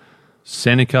disciples.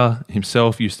 Seneca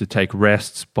himself used to take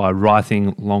rests by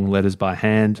writing long letters by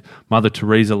hand. Mother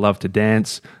Teresa loved to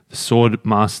dance. The sword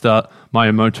master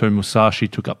Miyamoto Musashi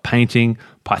took up painting.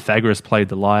 Pythagoras played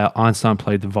the lyre. Einstein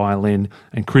played the violin.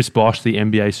 And Chris Bosh, the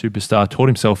NBA superstar, taught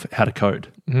himself how to code.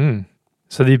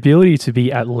 So the ability to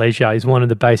be at leisure is one of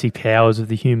the basic powers of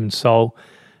the human soul.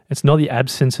 It's not the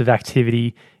absence of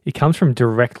activity. It comes from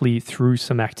directly through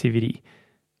some activity.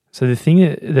 So the thing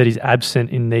that is absent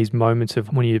in these moments of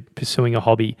when you're pursuing a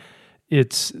hobby,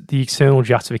 it's the external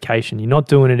justification. You're not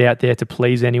doing it out there to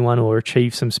please anyone or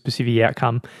achieve some specific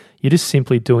outcome. You're just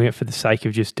simply doing it for the sake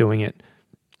of just doing it.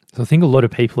 So I think a lot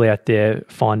of people out there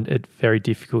find it very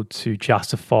difficult to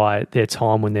justify their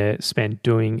time when they're spent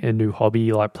doing a new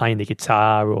hobby, like playing the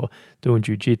guitar or doing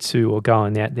jiu-jitsu or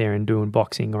going out there and doing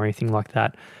boxing or anything like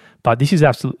that. But this is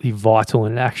absolutely vital,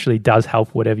 and it actually does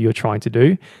help whatever you're trying to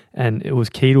do. And it was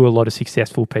key to a lot of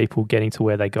successful people getting to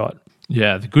where they got.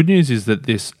 Yeah, the good news is that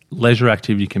this leisure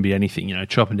activity can be anything,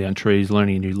 chopping down trees,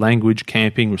 learning a new language,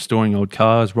 camping, restoring old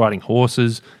cars, riding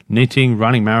horses, knitting,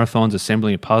 running marathons,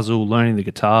 assembling a puzzle, learning the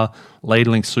guitar,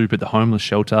 ladling soup at the homeless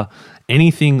shelter.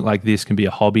 Anything like this can be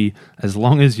a hobby as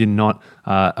long as you're not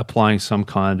applying some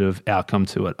kind of outcome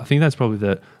to it. I think that's probably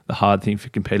the hard thing for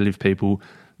competitive people.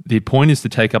 The point is to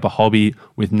take up a hobby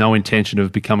with no intention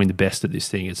of becoming the best at this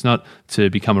thing. It's not to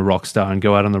become a rock star and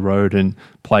go out on the road and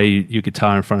play your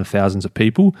guitar in front of thousands of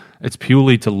people. It's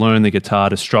purely to learn the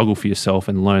guitar, to struggle for yourself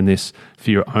and learn this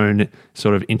for your own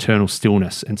sort of internal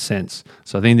stillness and sense.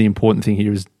 So I think the important thing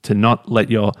here is to not let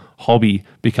your hobby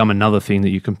become another thing that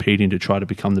you're competing to try to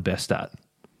become the best at.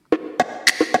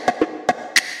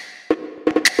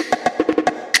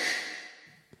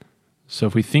 So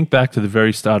if we think back to the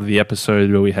very start of the episode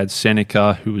where we had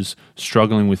Seneca, who was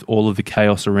struggling with all of the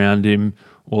chaos around him,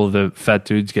 all of the fat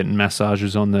dudes getting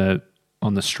massages on the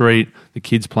street, the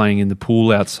kids playing in the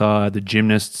pool outside, the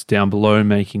gymnasts down below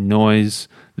making noise,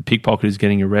 the pickpocketers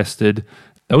getting arrested.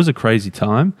 That was a crazy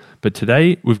time. But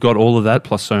today we've got all of that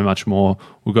plus so much more.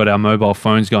 We've got our mobile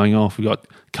phones going off. We've got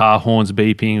car horns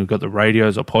beeping. We've got the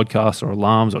radios or podcasts or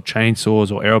alarms or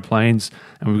chainsaws or aeroplanes.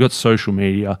 And we've got social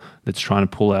media that's trying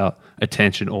to pull our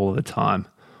attention all of the time.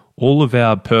 All of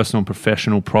our personal and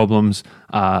professional problems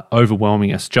are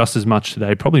overwhelming us just as much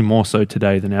today, probably more so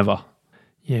today than ever.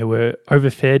 Yeah, we're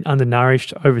overfed,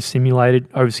 undernourished, overstimulated,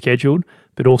 overscheduled,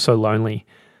 but also lonely.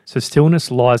 So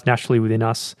stillness lies naturally within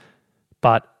us,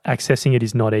 but accessing it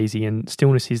is not easy, and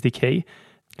stillness is the key.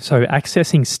 So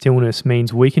accessing stillness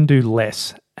means we can do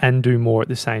less and do more at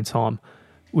the same time.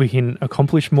 We can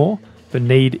accomplish more, but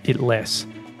need it less.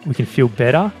 We can feel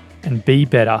better and be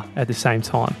better at the same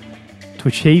time. To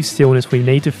achieve stillness, we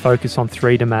need to focus on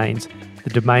 3 domains: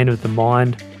 the domain of the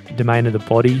mind, the domain of the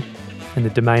body, and the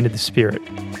domain of the spirit.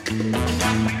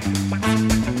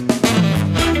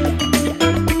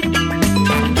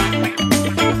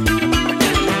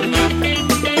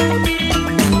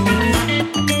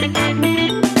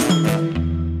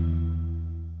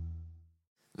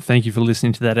 Thank you for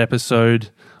listening to that episode.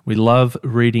 We love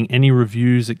reading any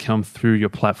reviews that come through your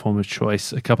platform of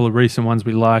choice. A couple of recent ones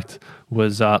we liked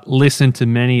was Listen to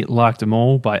Many, Liked Them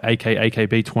All by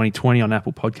AKB 2020 on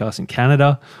Apple Podcasts in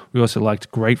Canada. We also liked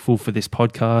Grateful for This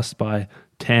Podcast by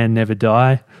Tan Never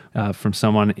Die from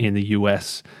someone in the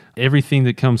US. Everything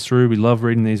that comes through, we love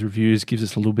reading these reviews, gives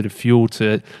us a little bit of fuel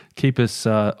to keep us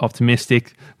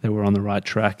optimistic that we're on the right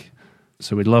track.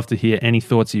 So we'd love to hear any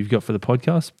thoughts you've got for the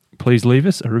podcast. Please leave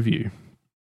us a review.